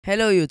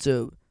Hello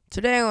YouTube!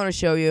 Today I'm going to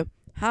show you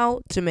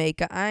how to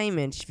make an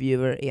image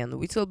viewer in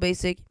Visual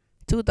Basic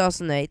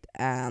 2008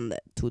 and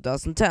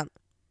 2010.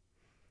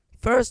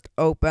 First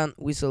open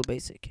Visual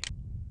Basic.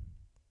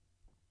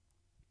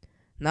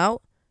 Now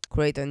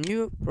create a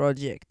new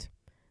project.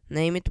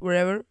 Name it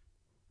wherever.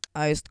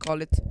 I just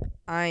call it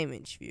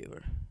image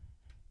viewer.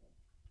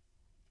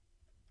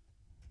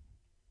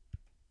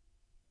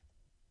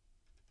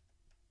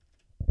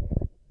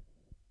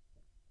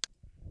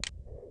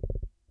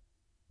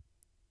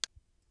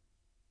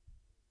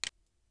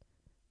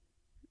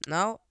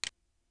 Now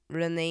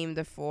rename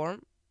the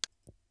form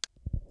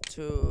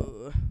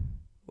to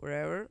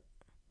wherever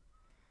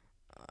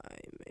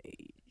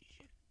image.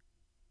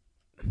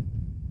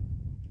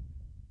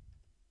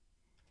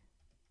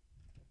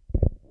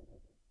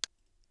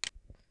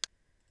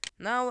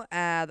 Now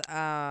add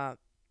a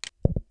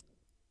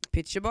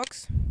picture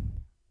box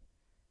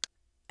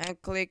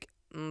and click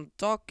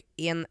dock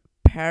in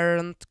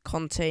parent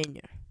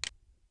container.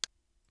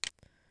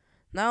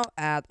 Now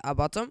add a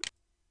button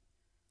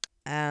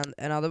and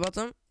another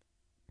button,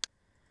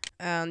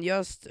 and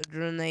just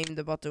rename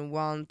the button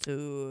 1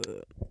 to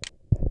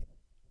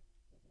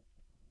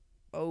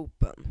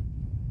open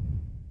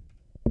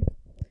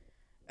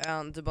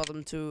and the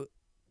bottom 2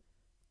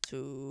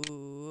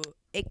 to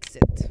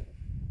exit.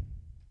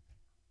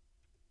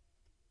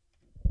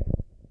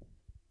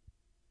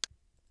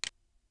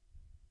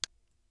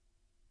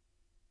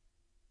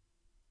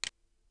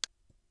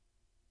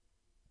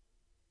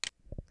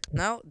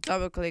 Now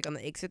double click on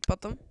the exit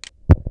button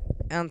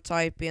and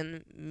type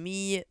in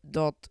Me.Close.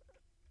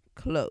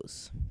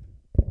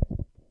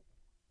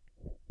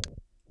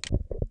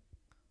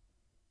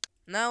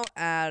 Now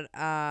add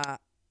a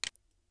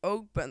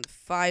open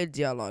file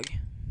dialog,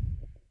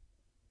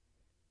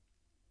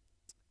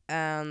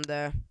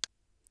 and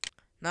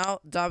now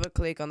double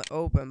click on the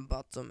open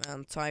button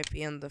and type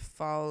in the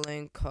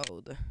following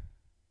code.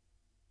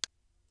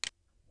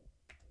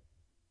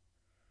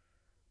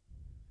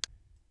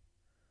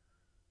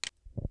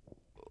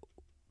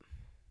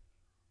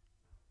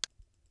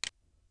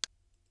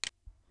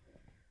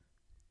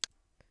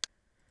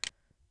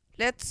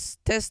 Let's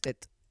test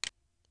it.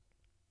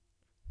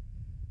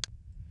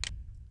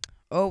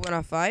 Open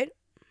a file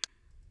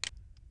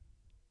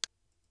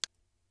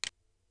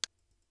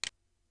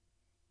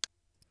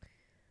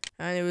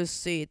and you will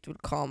see it will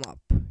come up.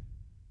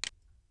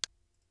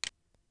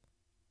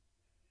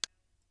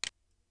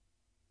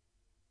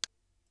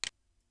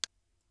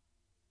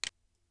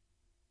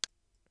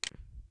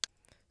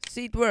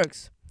 See, it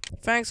works.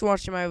 Thanks for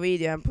watching my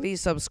video and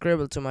please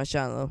subscribe to my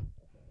channel.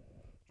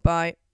 Bye.